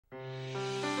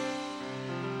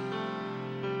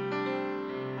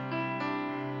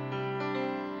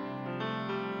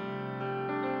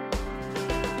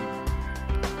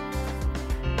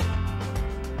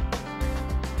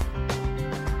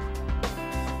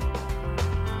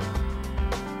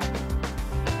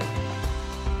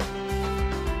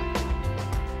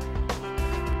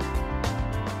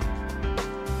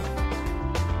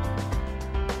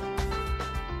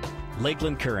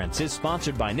Lakeland Currents is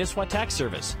sponsored by Nisswa Tax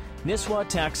Service. Nisswa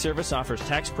Tax Service offers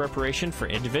tax preparation for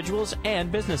individuals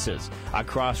and businesses.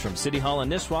 Across from City Hall in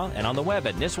Nisswa and on the web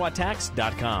at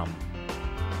nisswatax.com.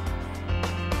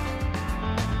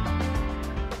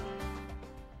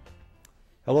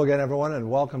 Hello again, everyone, and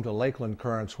welcome to Lakeland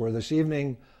Currents, where this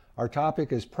evening our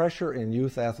topic is pressure in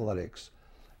youth athletics.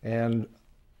 And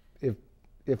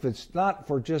if it's not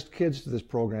for just kids to this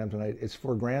program tonight, it's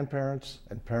for grandparents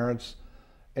and parents,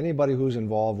 anybody who's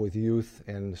involved with youth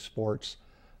and sports.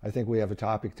 I think we have a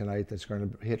topic tonight that's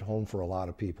going to hit home for a lot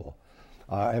of people.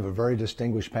 I have a very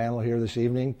distinguished panel here this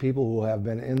evening, people who have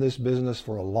been in this business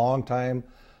for a long time,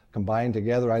 combined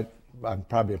together. I'm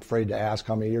probably afraid to ask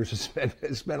how many years it's been.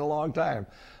 It's been a long time.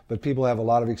 But people have a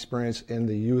lot of experience in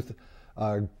the youth,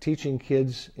 teaching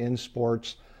kids in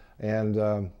sports,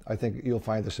 and I think you'll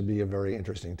find this to be a very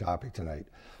interesting topic tonight.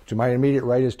 To my immediate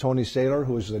right is Tony Saylor,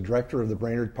 who is the director of the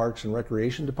Brainerd Parks and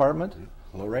Recreation Department.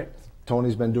 Hello, Ray.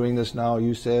 Tony's been doing this now,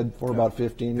 you said, for about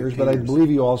 15 years, but I believe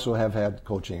you also have had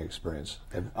coaching experience.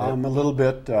 A little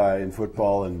bit in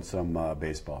football and some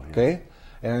baseball. Yes. Okay.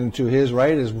 And to his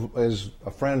right is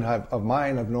a friend of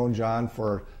mine. I've known John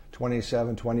for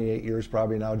 27, 28 years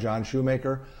probably now, John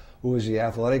Schumacher, who is the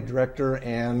athletic director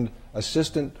and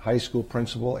assistant high school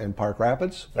principal in Park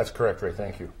Rapids. That's correct, Ray.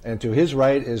 Thank you. And to his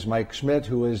right is Mike Schmidt,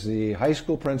 who is the high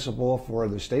school principal for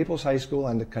the Staples High School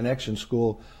and the Connection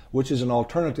School, which is an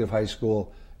alternative high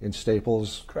school in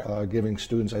Staples, giving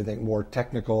students, I think, more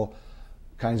technical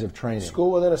kinds of training.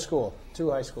 School within a school.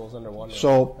 Two high schools under one.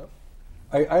 So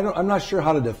I'm not sure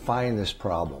how to define this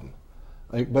problem.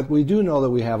 But we do know that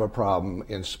we have a problem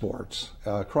in sports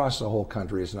across the whole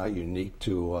country. It's not unique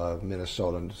to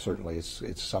Minnesota, and certainly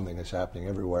it's something that's happening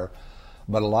everywhere.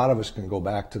 But a lot of us can go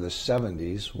back to the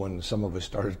 70s when some of us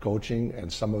started coaching,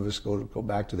 and some of us go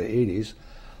back to the 80s.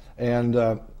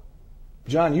 And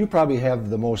John, you probably have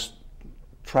the most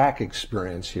track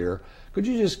experience here. Could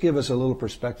you just give us a little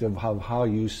perspective of how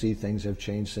you see things have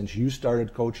changed since you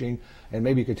started coaching, and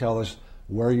maybe you could tell us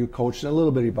where you coached and a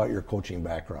little bit about your coaching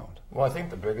background? Well, I think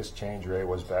the biggest change, Ray,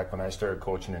 was back when I started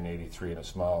coaching in '83 in a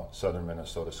small southern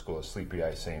Minnesota school, Sleepy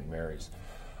Eye St. Mary's.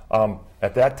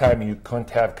 At that time, you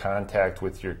couldn't have contact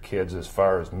with your kids as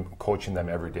far as coaching them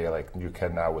every day like you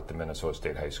can now with the Minnesota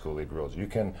State High School League rules. You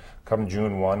can, come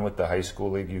June 1 with the high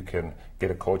school league, you can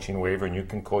get a coaching waiver and you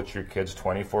can coach your kids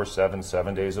 24/7,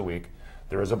 7 days a week.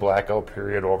 There is a blackout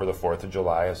period over the 4th of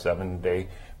July, a 7-day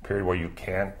period where you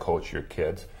can't coach your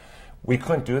kids. We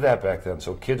couldn't do that back then,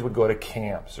 so kids would go to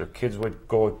camps, or kids would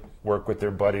go work with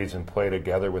their buddies and play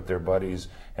together with their buddies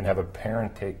and have a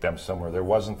parent take them somewhere. There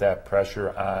wasn't that pressure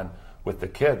on with the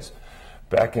kids.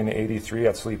 Back in '83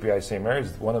 at Sleepy Eye St.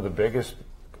 Mary's, one of the biggest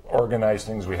organized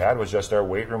things we had was just our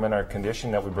weight room and our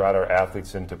conditioning that we brought our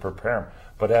athletes in to prepare them.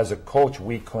 But as a coach,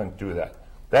 we couldn't do that.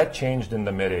 That changed in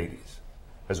the mid-'80s,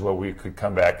 as well. We could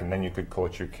come back and then you could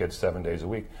coach your kids 7 days a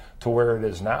week to where it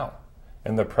is now.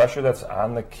 And the pressure that's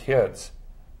on the kids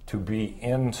to be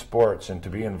in sports and to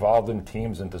be involved in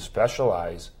teams and to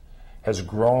specialize has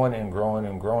grown and grown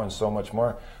and grown so much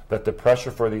more that the pressure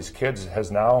for these kids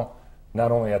has now,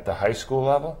 not only at the high school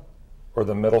level or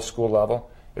the middle school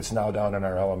level, it's now down in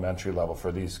our elementary level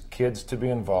for these kids to be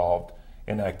involved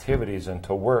in activities and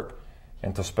to work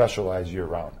and to specialize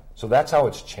year-round. So that's how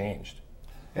it's changed.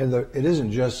 And it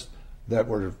isn't just that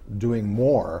we're doing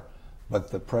more, but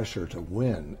the pressure to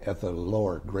win at the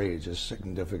lower grades is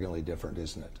significantly different,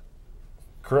 isn't it?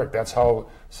 Correct. That's how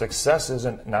success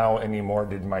isn't now anymore.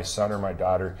 Did my son or my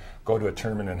daughter go to a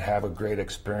tournament and have a great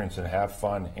experience and have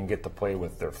fun and get to play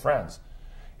with their friends?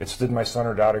 It's, did my son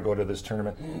or daughter go to this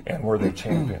tournament and were they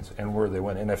champions and were they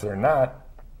win? And if they're not,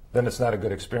 then it's not a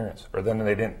good experience, or then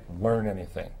they didn't learn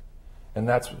anything. And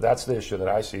that's the issue that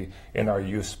I see in our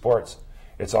youth sports.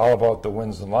 It's all about the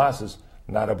wins and losses,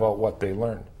 not about what they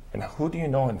learned. And who do you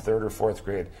know in 3rd or 4th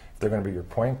grade if they're going to be your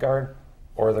point guard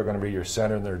or they're going to be your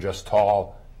center and they're just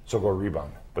tall, so go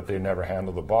rebound, but they never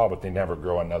handle the ball, but they never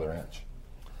grow another inch?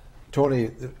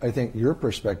 Tony, I think your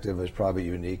perspective is probably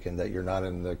unique in that you're not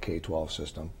in the K-12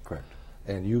 system. Correct.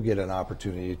 And you get an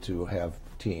opportunity to have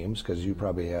teams, because you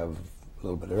probably have a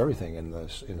little bit of everything in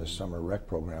the summer rec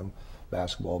program,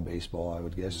 basketball, baseball, I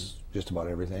would guess, just about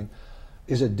everything.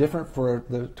 Is it different for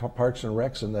the Parks and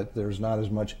Recs in that there's not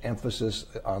as much emphasis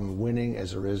on winning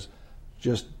as there is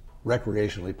just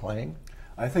recreationally playing?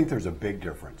 I think there's a big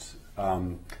difference.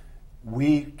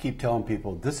 We keep telling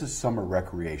people this is summer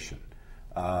recreation.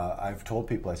 I've told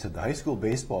people, I said, the high school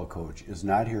baseball coach is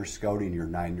not here scouting your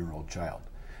 9-year-old child.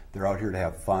 They're out here to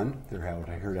have fun. They're out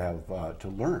here to have to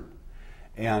learn.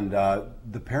 And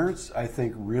the parents, I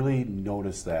think, really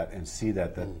notice that and see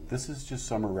that this is just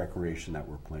summer recreation that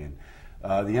we're playing.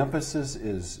 The emphasis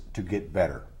is to get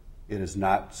better. It is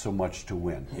not so much to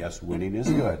win. Yes, winning is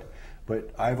good, but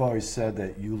I've always said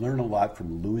that you learn a lot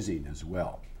from losing as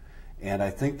well. And I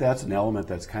think that's an element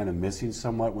that's kind of missing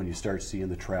somewhat when you start seeing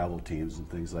the travel teams and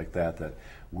things like that, that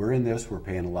we're in this, we're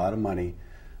paying a lot of money,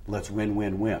 let's win,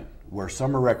 win, win. Where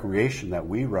summer recreation that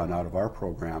we run out of our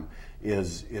program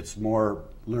is, it's more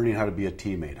learning how to be a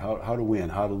teammate, how to win,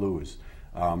 how to lose,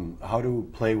 how to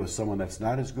play with someone that's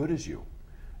not as good as you.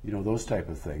 You know, those type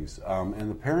of things. And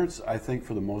the parents, I think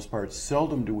for the most part,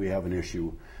 seldom do we have an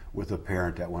issue with a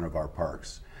parent at one of our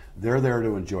parks. They're there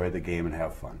to enjoy the game and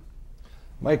have fun.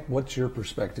 Mike, what's your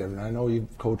perspective? And I know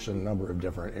you've coached in a number of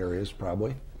different areas,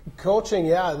 probably. Coaching,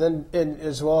 yeah. Then,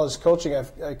 as well as coaching, I'm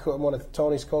one of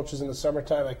Tony's coaches in the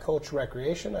summertime. I coach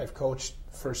recreation. I've coached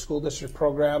for school district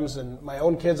programs and my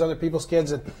own kids, other people's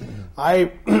kids. And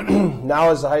I, now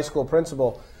as a high school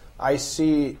principal, I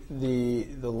see the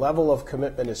level of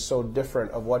commitment is so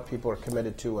different of what people are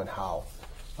committed to and how.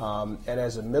 And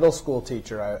as a middle school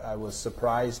teacher, I was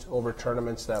surprised over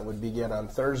tournaments that would begin on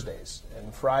Thursdays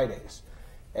and Fridays.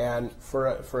 And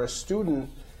for a student,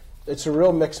 it's a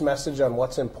real mixed message on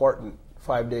what's important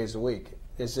 5 days a week.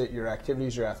 Is it your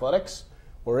activities, your athletics,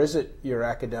 or is it your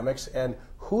academics? And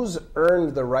who's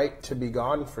earned the right to be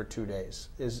gone for 2 days?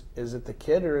 Is it the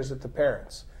kid or is it the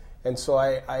parents? And so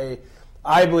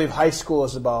I believe high school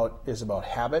is about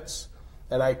habits,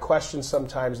 and I question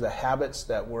sometimes the habits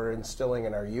that we're instilling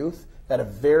in our youth at a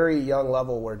very young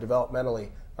level where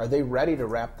developmentally, are they ready to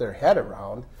wrap their head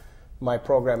around my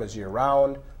program is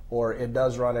year-round, or it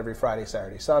does run every Friday,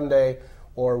 Saturday, Sunday,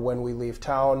 or when we leave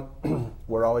town,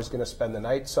 we're always going to spend the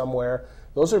night somewhere.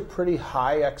 Those are pretty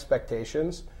high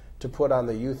expectations to put on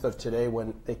the youth of today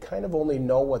when they kind of only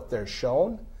know what they're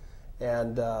shown.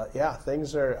 And, yeah,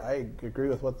 things are, I agree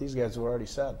with what these guys have already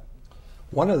said.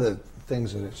 One of the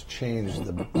things that has changed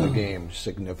the game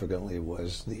significantly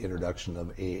was the introduction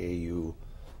of AAU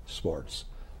sports.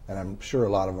 And I'm sure a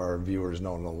lot of our viewers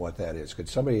don't know what that is. Could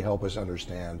somebody help us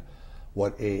understand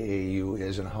what AAU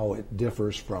is and how it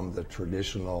differs from the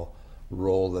traditional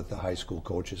role that the high school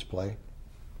coaches play?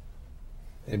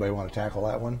 Anybody want to tackle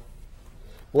that one?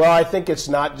 Well, I think it's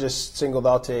not just singled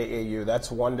out to AAU.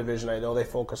 That's one division. I know they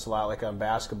focus a lot like on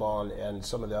basketball and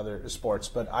some of the other sports,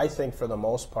 but I think for the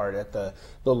most part at the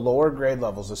lower grade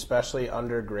levels, especially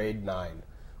under grade 9,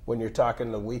 when you're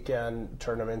talking the weekend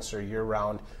tournaments or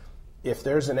year-round, if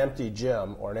there's an empty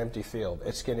gym or an empty field,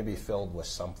 it's going to be filled with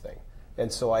something.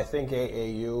 And so I think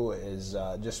AAU is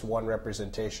just one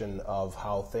representation of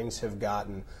how things have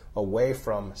gotten away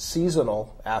from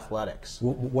seasonal athletics.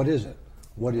 What is it?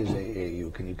 What is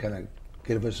AAU? Can you kind of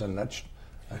give us a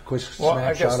quick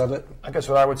snapshot of it? I guess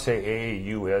what I would say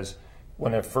AAU is,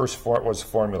 when it first was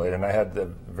formulated, and I had the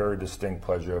very distinct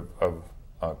pleasure of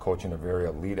coaching a very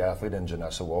elite athlete in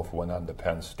Janessa Wolf, who went on to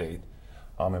Penn State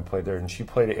and played there, and she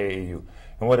played at AAU.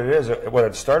 And what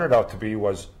it started out to be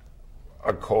was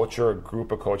a coach or a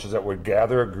group of coaches that would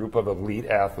gather a group of elite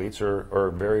athletes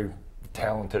or very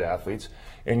talented athletes,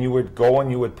 and you would go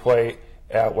and you would play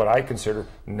at what I consider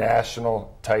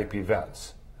national type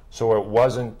events. So it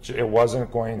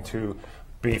wasn't going to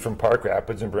be from Park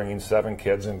Rapids and bringing 7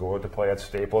 kids and go to play at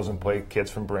Staples and play kids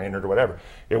from Brainerd or whatever.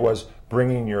 It was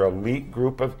bringing your elite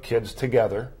group of kids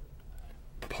together,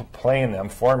 playing them,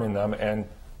 forming them, and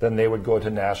then they would go to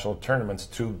national tournaments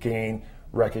to gain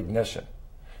recognition.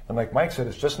 And like Mike said,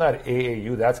 it's just not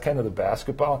AAU. That's kind of the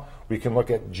basketball. We can look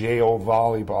at JO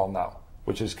volleyball now,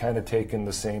 which is kind of taking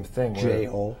the same thing.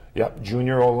 JO? Yep,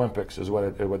 Junior Olympics is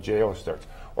what JO starts.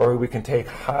 Or we can take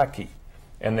hockey,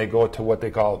 and they go to what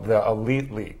they call the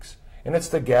elite leagues. And it's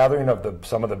the gathering of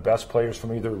some of the best players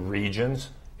from either regions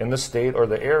in the state or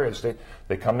the area of the state.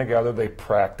 They come together, they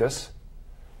practice,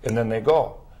 and then they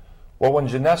go. Well, when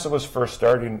Janessa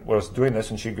was doing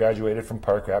this, and she graduated from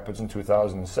Park Rapids in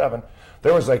 2007,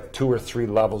 there was like 2 or 3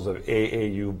 levels of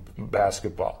AAU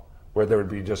basketball, where there would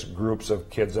be just groups of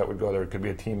kids that would go there. It could be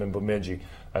a team in Bemidji.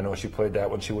 I know she played that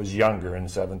when she was younger in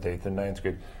 7th, 8th, and 9th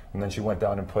grade. And then she went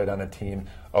down and played on a team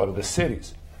out of the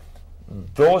cities.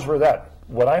 Those were that.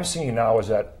 What I'm seeing now is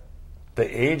that the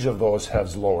age of those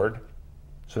has lowered.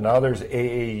 So now there's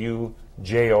AAU,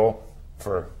 JO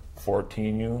for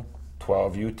 14U,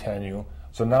 12U, 10U.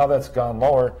 So now that's gone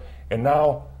lower. And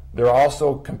now they're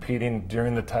also competing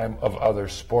during the time of other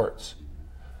sports.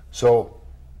 So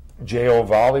JO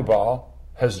volleyball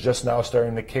has just now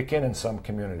starting to kick in some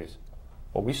communities.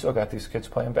 Well, we still got these kids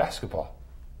playing basketball.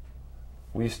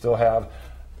 We still have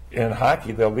in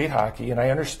hockey, the elite hockey, and I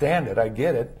understand it, I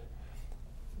get it.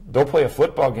 they'll play a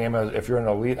football game if you're an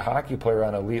elite hockey player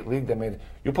on an elite league.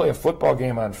 You play a football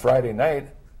game on Friday night,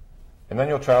 and then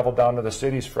you'll travel down to the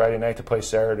cities Friday night to play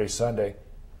Saturday, Sunday.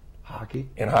 Hockey?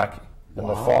 In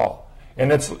the fall.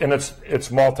 And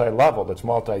it's multi-leveled, it's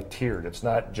multi-tiered. It's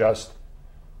not just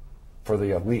for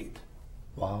the elite.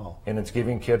 Wow. And it's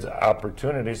giving kids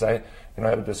opportunities. I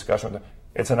had a discussion with them.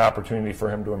 It's an opportunity for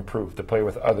him to improve, to play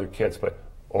with other kids. But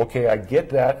okay, I get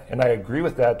that, and I agree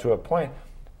with that to a point.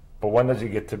 But when does he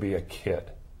get to be a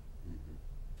kid?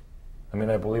 I mean,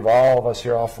 I believe all of us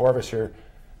here, all four of us here,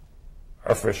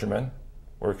 are fishermen.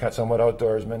 We're somewhat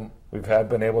outdoorsmen. We've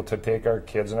been able to take our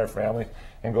kids and our family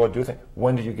and go do things.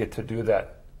 When do you get to do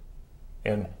that?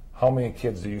 And how many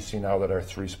kids do you see now that are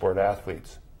three-sport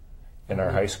athletes in our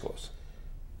high schools?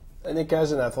 I think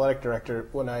as an athletic director,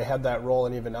 when I had that role,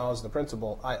 and even now as the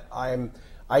principal,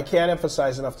 I can't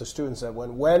emphasize enough to students that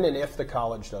when and if the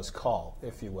college does call,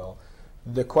 if you will,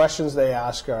 the questions they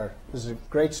ask are: is it a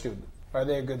great student? Are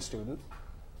they a good student?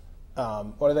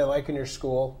 What are they like in your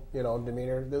school?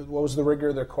 Demeanor. What was the rigor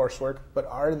of their coursework? But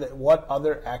what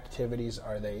other activities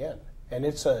are they in? And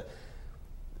it's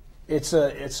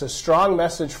a strong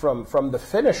message from the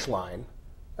finish line,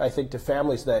 I think, to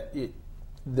families that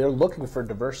they're looking for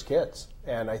diverse kids.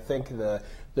 And I think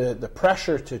the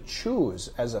pressure to choose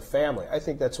as a family, I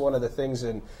think that's one of the things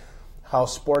in how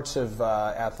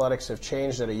athletics have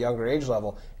changed at a younger age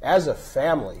level. As a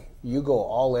family, you go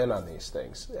all in on these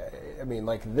things. I mean,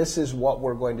 this is what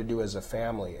we're going to do as a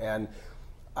family. And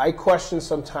I question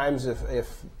sometimes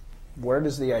if where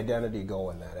does the identity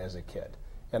go in that as a kid?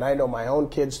 And I know my own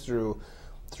kids through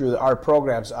our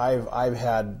programs. I've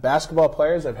had basketball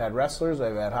players, I've had wrestlers,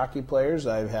 I've had hockey players,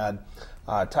 I've had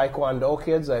taekwondo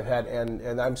kids,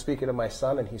 and I'm speaking to my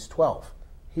son, and he's 12.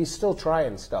 He's still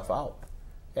trying stuff out.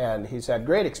 And he's had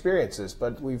great experiences,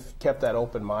 but we've kept that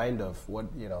open mind of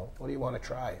what do you want to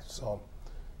try? So,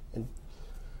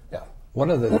 yeah. One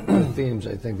of the themes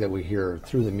I think that we hear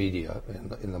through the media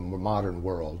in the modern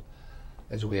world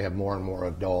is we have more and more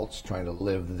adults trying to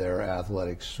live their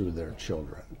athletics through their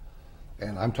children.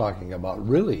 And I'm talking about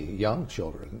really young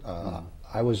children.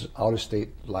 I was out of state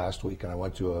last week, and I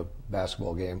went to a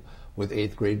basketball game with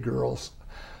 8th grade girls.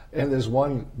 And this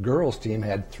one girls team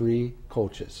had 3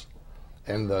 coaches.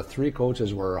 And the 3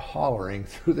 coaches were hollering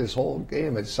through this whole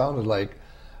game. It sounded like,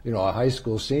 a high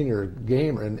school senior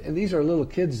game. And these are little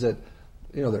kids that,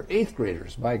 they're 8th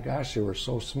graders. My gosh, they were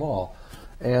so small.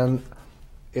 And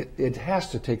it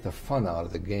has to take the fun out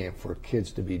of the game for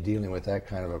kids to be dealing with that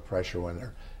kind of a pressure when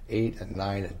they're 8 and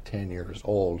 9 and 10 years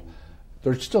old.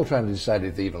 They're still trying to decide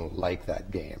if they even like that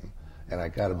game. And I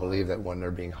got to believe that when they're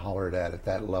being hollered at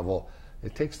that level,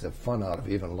 it takes the fun out of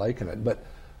even liking it. But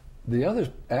the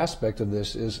other aspect of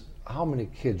this is how many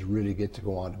kids really get to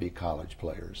go on to be college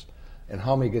players, and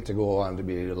how many get to go on to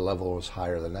be at levels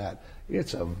higher than that.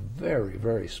 It's a very,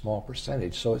 very small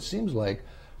percentage. So it seems like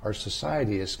our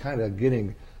society is kind of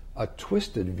getting a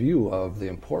twisted view of the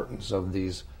importance of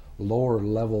these lower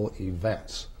level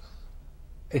events.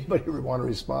 Anybody want to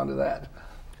respond to that?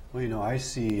 Well, I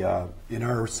see in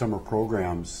our summer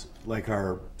programs, like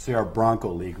our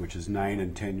Bronco League, which is 9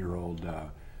 and 10-year-old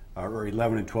or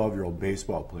 11 and 12-year-old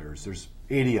baseball players. There's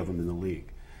 80 of them in the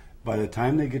league. By the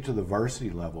time they get to the varsity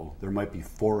level, there might be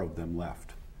 4 of them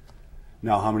left.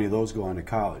 Now, how many of those go on to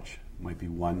college? Might be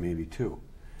 1, maybe 2.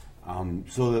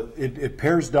 So it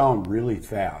pares down really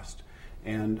fast.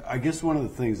 And I guess one of the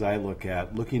things I look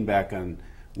at, looking back on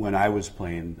when I was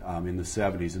playing in the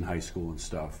 70s in high school and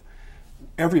stuff,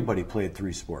 everybody played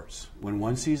 3 sports. When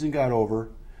one season got over,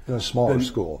 in a smaller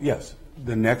school. Yes,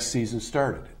 the next season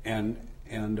started.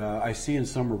 And I see in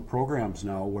summer programs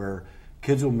now where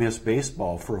kids will miss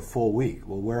baseball for a full week.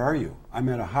 Well, where are you? I'm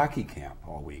at a hockey camp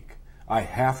all week. I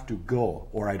have to go,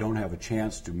 or I don't have a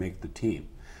chance to make the team.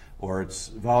 Or it's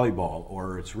volleyball,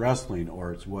 or it's wrestling,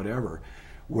 or it's whatever.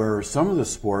 Where some of the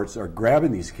sports are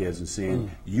grabbing these kids and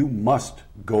saying, you must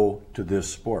go to this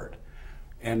sport.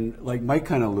 And like Mike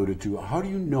kind of alluded to, how do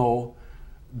you know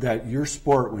that your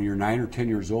sport when you're 9 or 10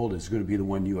 years old is going to be the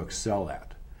one you excel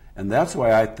at? And that's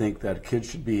why I think that kids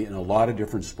should be in a lot of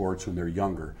different sports when they're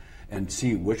younger and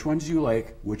see which ones you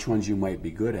like, which ones you might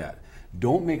be good at.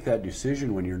 Don't make that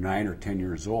decision when you're 9 or 10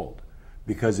 years old,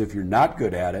 because if you're not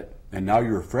good at it and now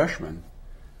you're a freshman,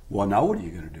 well, now what are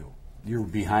you going to do? You're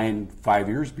behind 5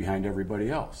 years behind everybody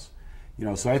else.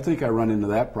 So I think I run into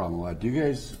that problem a lot. Do you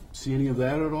guys see any of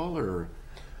that at all, or?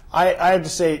 I have to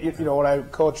say, when I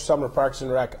coach summer parks and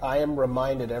rec, I am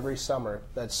reminded every summer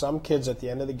that some kids at the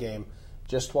end of the game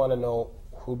just want to know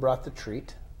who brought the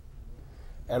treat.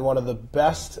 And one of the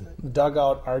best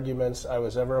dugout arguments I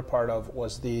was ever a part of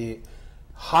was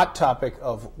hot topic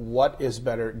of what is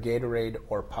better, Gatorade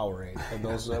or Powerade. And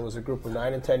that was a group of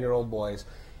 9 and 10-year-old boys.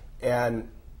 And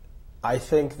I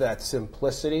think that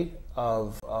simplicity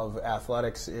of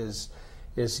athletics is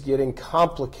getting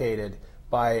complicated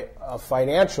by a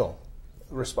financial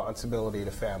responsibility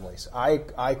to families.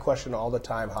 I question all the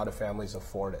time, how do families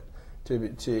afford it?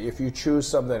 If you choose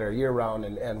some that are year-round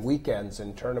and weekends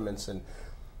and tournaments,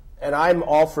 and I'm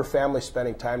all for families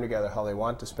spending time together how they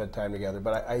want to spend time together,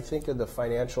 but I think of the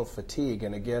financial fatigue,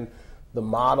 and again, the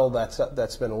model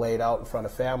that's been laid out in front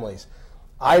of families.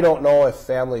 I don't know if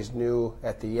families knew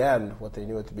at the end what they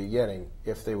knew at the beginning,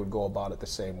 if they would go about it the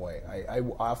same way. I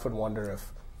often wonder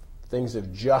if things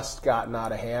have just gotten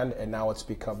out of hand and now it's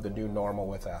become the new normal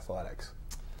with athletics.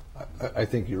 I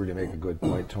think you really make a good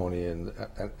point, Tony, and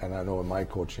I know in my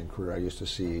coaching career I used to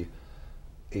see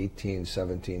 18,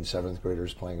 17, 7th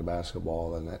graders playing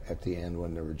basketball, and at the end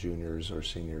when they were juniors or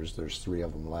seniors, there's 3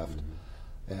 of them left.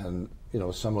 And, you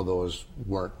know, some of those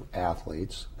weren't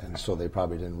athletes, and so they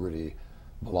probably didn't really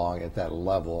belong at that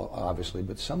level, obviously,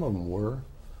 but some of them were,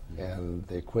 and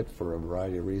they quit for a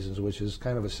variety of reasons, which is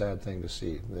kind of a sad thing to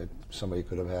see, that somebody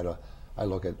could have had I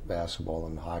look at basketball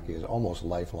and hockey as almost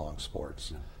lifelong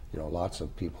sports. You know, lots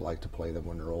of people like to play them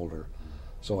when they're older.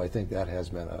 So I think that has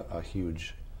been a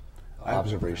huge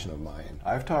observation of mine.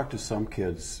 I've talked to some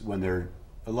kids when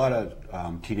a lot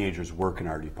of teenagers work in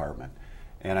our department,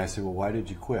 and I say, well, why did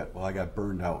you quit? Well, I got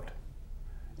burned out.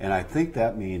 And I think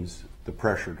that means the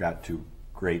pressure got too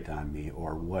great on me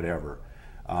or whatever.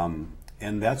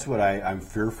 And that's what I'm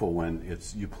fearful when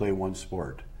you play one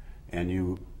sport and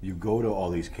you go to all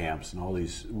these camps and all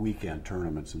these weekend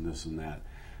tournaments and this and that.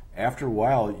 After a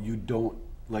while, you don't,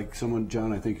 like someone,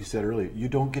 John, I think you said earlier, you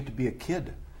don't get to be a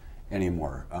kid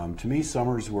anymore. To me,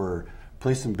 summers were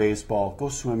play some baseball, go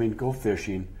swimming, go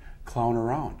fishing, clown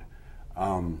around.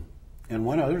 And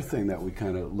one other thing that we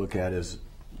kind of look at is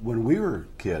when we were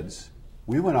kids,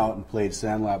 we went out and played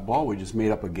sandlap ball. We just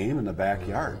made up a game in the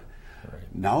backyard. Right.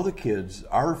 Now the kids,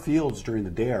 our fields during the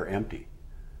day are empty.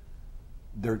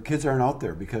 Their kids aren't out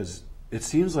there because it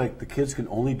seems like the kids can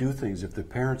only do things if the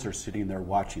parents are sitting there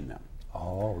watching them.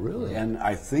 Oh, really? And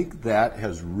I think that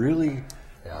has really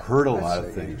hurt a lot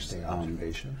of things. Interesting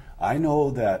observation. I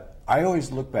know that I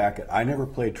always look back at, I never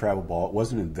played travel ball. It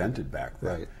wasn't invented back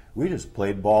then. Right. We just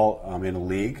played ball in a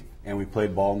league, and we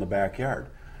played ball in the backyard.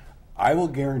 I will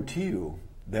guarantee you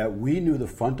that we knew the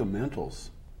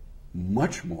fundamentals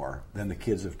much more than the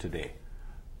kids of today.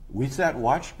 We sat and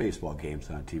watched baseball games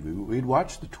on TV. We'd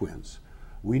watch the Twins.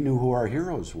 We knew who our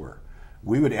heroes were.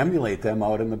 We would emulate them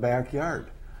out in the backyard.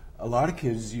 A lot of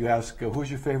kids, you ask, who's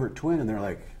your favorite Twin? And they're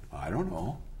like, I don't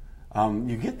know.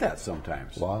 You get that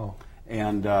sometimes. Wow.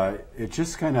 And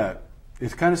it's kind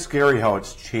of scary how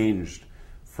it's changed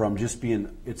from just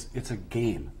being, it's a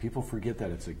game. People forget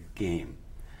that it's a game.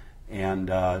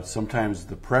 And sometimes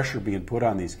the pressure being put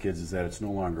on these kids is that it's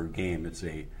no longer a game. It's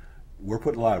we're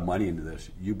putting a lot of money into this.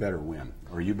 You better win,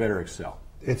 or you better excel.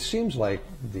 It seems like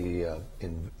the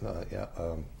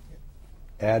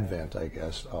advent, I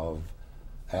guess, of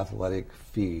athletic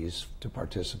fees to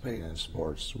participate in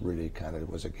sports really kind of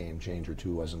was a game changer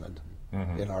too, wasn't it?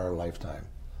 In our lifetime.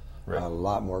 Right. A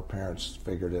lot more parents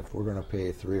figured if we're going to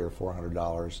pay $300 or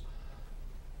 $400,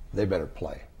 they better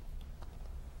play.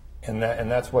 And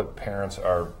that's what parents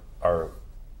are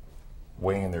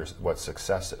weighing what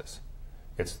success is.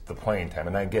 It's the playing time,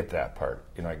 and I get that part.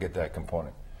 You know, I get that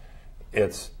component.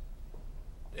 It's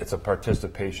a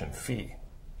participation fee.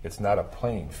 It's not a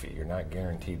playing fee. You're not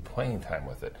guaranteed playing time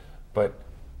with it. But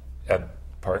at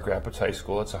Park Rapids High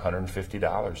School, it's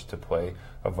 $150 to play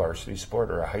a varsity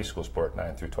sport or a high school sport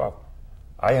 9 through 12.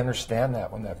 I understand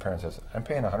that when that parent says, I'm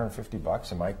paying $150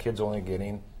 and my kid's only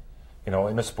getting, you know,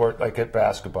 in a sport like at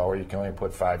basketball where you can only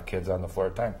put 5 kids on the floor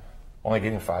at a time, only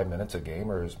getting 5 minutes a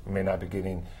game, or may not be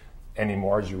getting any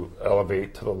more as you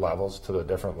elevate to the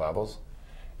different levels.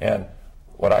 And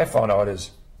what I found out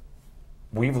is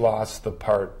we've lost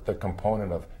the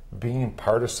component of being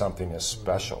part of something is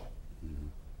special.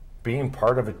 Being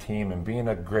part of a team and being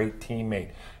a great teammate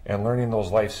and learning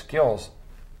those life skills,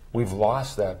 we've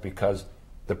lost that because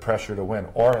the pressure to win,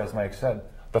 or as Mike said,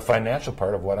 the financial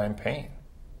part of what I'm paying.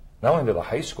 Not only to the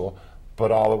high school,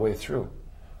 but all the way through.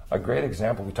 A great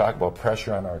example, we talk about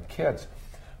pressure on our kids.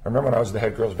 I remember when I was the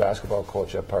head girls basketball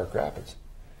coach at Park Rapids,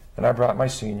 and I brought my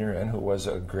senior in, who was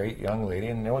a great young lady,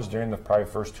 and it was during the probably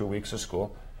first 2 weeks of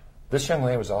school. This young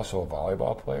lady was also a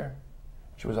volleyball player.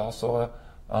 She was also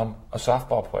a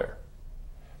softball player.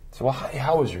 So, well,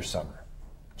 how was your summer?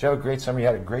 Did you have a great summer? You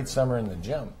had a great summer in the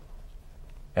gym.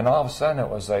 And all of a sudden it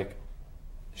was like,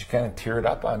 she kind of teared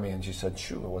up on me and she said,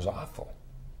 "Shoo, it was awful."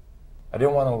 I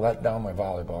didn't want to let down my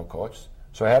volleyball coach,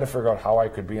 so I had to figure out how I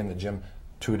could be in the gym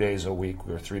 2 days a week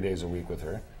or 3 days a week with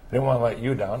her. I didn't want to let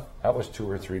you down. That was 2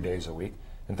 or 3 days a week.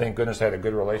 And thank goodness I had a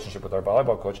good relationship with our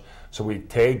volleyball coach, so we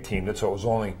tag teamed it, so it was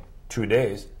only 2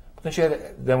 days. But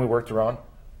then we worked around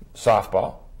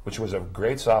softball, which was a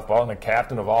great softball, and a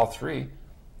captain of all 3.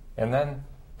 And then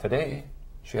today,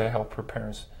 she had to help her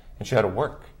parents, and she had to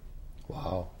work.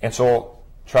 Wow. And so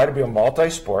try to be a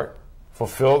multi-sport,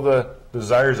 fulfill the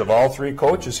desires of all 3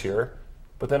 coaches here,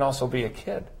 but then also be a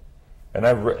kid. And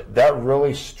that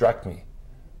really struck me,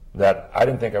 that I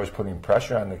didn't think I was putting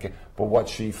pressure on the kid, but what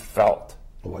she felt.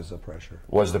 What was the pressure?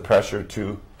 Was the pressure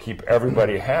to keep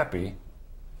everybody happy,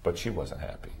 but she wasn't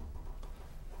happy.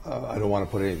 I don't want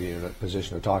to put any of you in a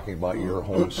position of talking about your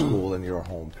home school and your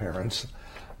home parents,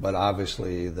 but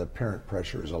obviously the parent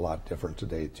pressure is a lot different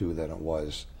today, too, than it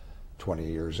was 20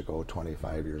 years ago,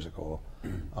 25 years ago.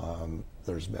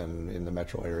 There's been, in the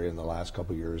metro area in the last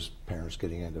couple of years, parents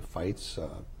getting into fights,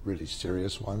 really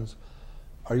serious ones.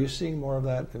 Are you seeing more of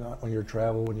that when you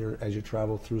travel, as you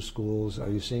travel through schools? Are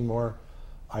you seeing more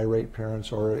irate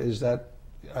parents, or is that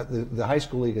the high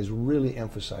school league has really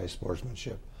emphasized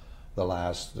sportsmanship the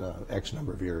last X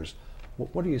number of years?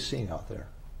 What are you seeing out there?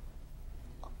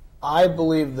 I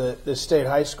believe that the State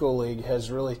High School League has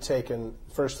really taken,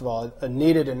 first of all, a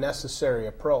needed and necessary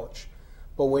approach.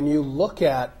 But when you look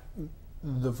at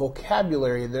the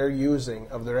vocabulary they're using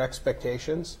of their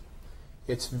expectations,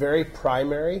 it's very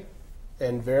primary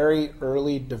and very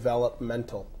early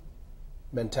developmental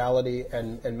mentality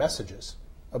and messages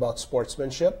about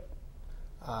sportsmanship,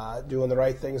 doing the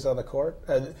right things on the court.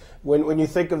 When you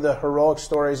think of the heroic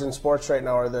stories in sports right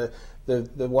now, or the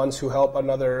ones who help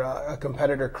a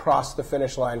competitor cross the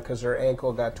finish line because her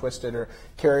ankle got twisted or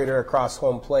carried her across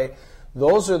home plate,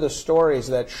 those are the stories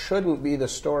that shouldn't be the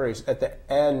stories at the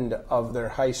end of their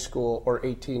high school or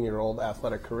 18-year-old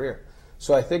athletic career.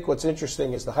 So I think what's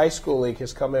interesting is the high school league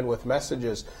has come in with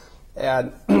messages,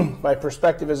 and my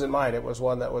perspective isn't mine. It was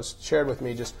one that was shared with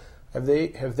me. Just have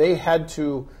they had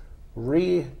to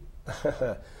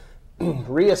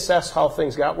reassess how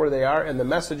things got where they are, and the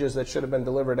messages that should have been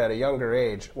delivered at a younger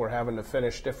age were having to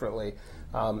finish differently.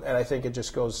 And I think it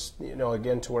just goes,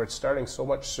 again, to where it's starting so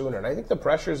much sooner. And I think the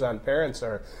pressures on parents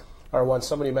are when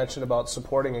somebody mentioned about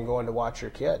supporting and going to watch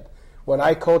your kid. When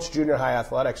I coached junior high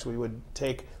athletics, we would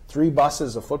take 3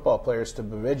 buses of football players to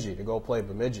Bemidji to go play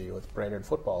Bemidji with Brainerd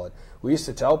football. And we used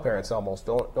to tell parents almost,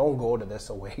 don't go to this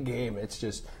away game. It's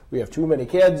just, we have too many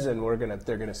kids and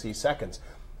they're gonna see seconds.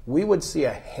 We would see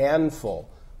a handful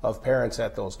of parents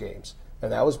at those games.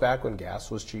 And that was back when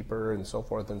gas was cheaper and so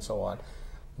forth and so on.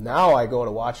 Now I go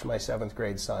to watch my 7th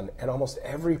grade son, and almost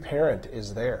every parent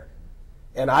is there.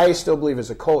 And I still believe as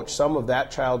a coach, some of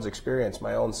that child's experience,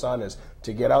 my own son, is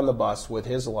to get on the bus with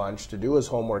his lunch, to do his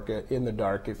homework in the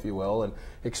dark, if you will, and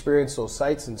experience those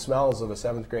sights and smells of a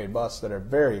 7th grade bus that are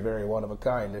very, very one of a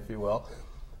kind, if you will.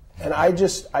 And I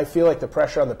feel like the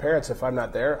pressure on the parents, if I'm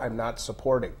not there, I'm not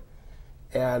supporting.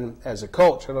 And as a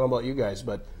coach, I don't know about you guys,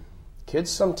 but kids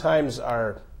sometimes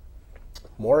are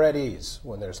more at ease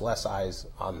when there's less eyes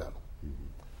on them.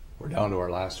 We're down to our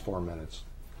last 4 minutes.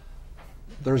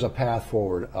 There's a path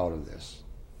forward out of this.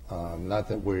 Not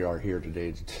that we are here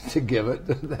today to give it,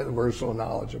 that we're so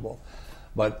knowledgeable.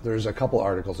 But there's a couple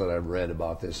articles that I've read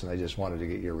about this, and I just wanted to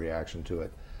get your reaction to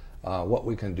it. What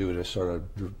we can do to sort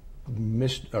of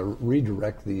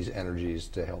redirect these energies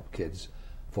to help kids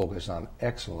focus on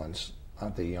excellence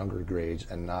at the younger grades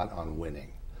and not on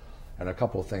winning. And a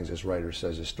couple of things this writer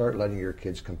says is start letting your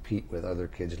kids compete with other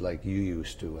kids like you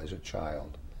used to as a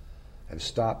child. And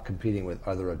stop competing with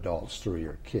other adults through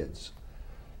your kids.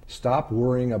 Stop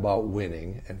worrying about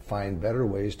winning and find better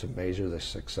ways to measure the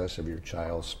success of your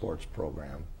child's sports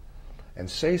program. And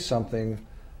say something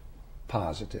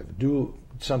positive. Do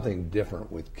something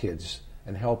different with kids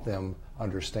and help them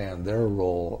understand their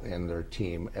role in their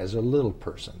team as a little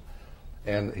person.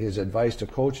 And his advice to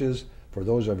coaches, for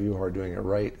those of you who are doing it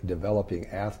right, developing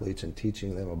athletes and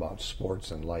teaching them about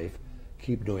sports and life,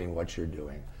 keep doing what you're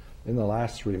doing. In the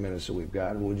last 3 minutes that we've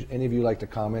got, would any of you like to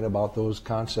comment about those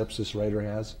concepts this writer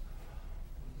has?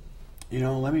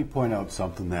 Let me point out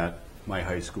something that my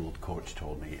high school coach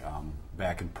told me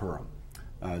back in Perham.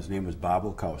 His name was Bob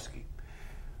Wilkowski.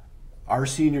 Our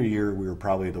senior year, we were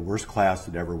probably the worst class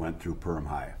that ever went through Perham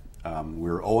High. We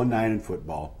were 0-9 in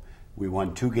football. We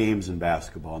won 2 games in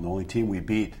basketball, and the only team we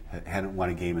beat hadn't won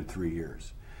a game in 3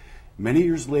 years. Many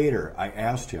years later, I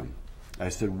asked him, I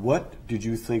said, what did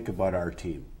you think about our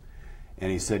team?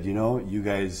 And he said, you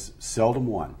guys seldom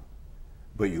won,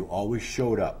 but you always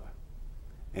showed up,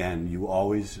 and you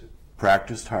always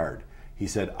practiced hard. He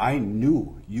said, I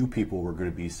knew you people were going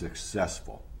to be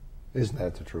successful. Isn't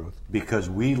that the truth? Because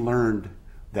we learned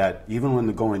that even when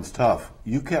the going's tough,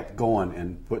 you kept going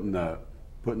and putting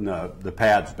the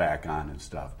pads back on and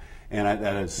stuff. And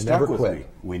that has stuck with me.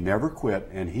 We never quit,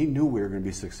 and he knew we were going to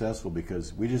be successful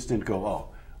because we just didn't go, oh,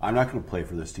 I'm not going to play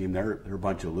for this team. They're a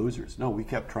bunch of losers. No, we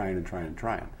kept trying and trying and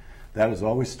trying. That has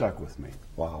always stuck with me.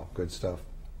 Wow, good stuff.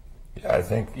 Yeah, I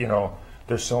think,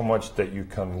 there's so much that you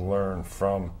can learn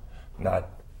from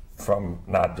not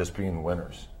just being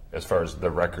winners as far as the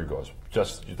record goes.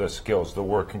 Just the skills, the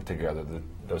working together,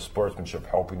 the sportsmanship,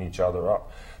 helping each other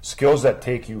up. Skills that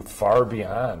take you far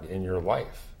beyond in your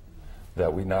life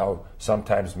that we now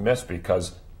sometimes miss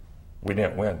because we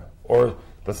didn't win. Or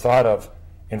the thought of,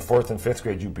 in 4th and 5th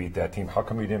grade, you beat that team. How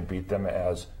come you didn't beat them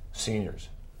as seniors?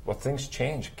 Well, things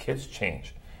change. Kids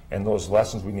change. And those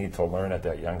lessons we need to learn at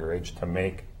that younger age to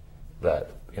make that,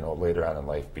 later on in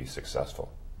life be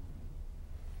successful.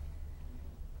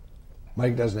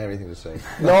 Mike doesn't have anything to say.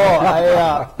 No,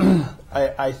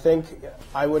 I think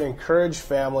I would encourage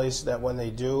families that when they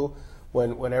do,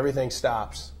 when everything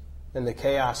stops and the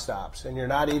chaos stops and you're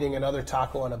not eating another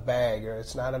taco in a bag or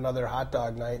it's not another hot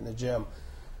dog night in the gym,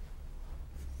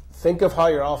 think of how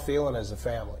you're all feeling as a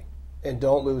family and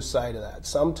don't lose sight of that.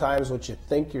 Sometimes what you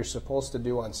think you're supposed to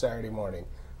do on Saturday morning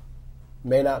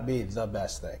may not be the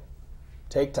best thing.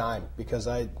 Take time because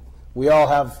we all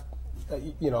have,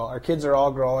 our kids are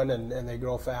all growing and they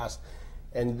grow fast.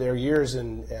 And there are years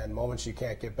and moments you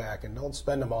can't get back. And don't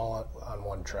spend them all on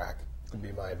one track, would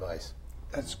be my advice.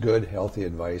 That's good, healthy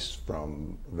advice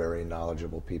from very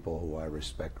knowledgeable people who I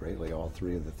respect greatly, all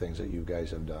three of the things that you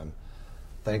guys have done.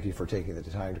 Thank you for taking the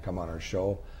time to come on our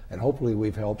show. And hopefully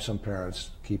we've helped some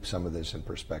parents keep some of this in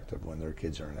perspective when their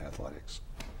kids are in athletics.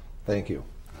 Thank you.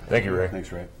 Thank you, Ray.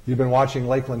 Thanks, Ray. You've been watching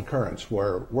Lakeland Currents,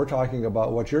 where we're talking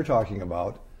about what you're talking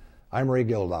about. I'm Ray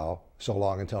Gildow. So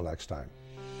long until next time.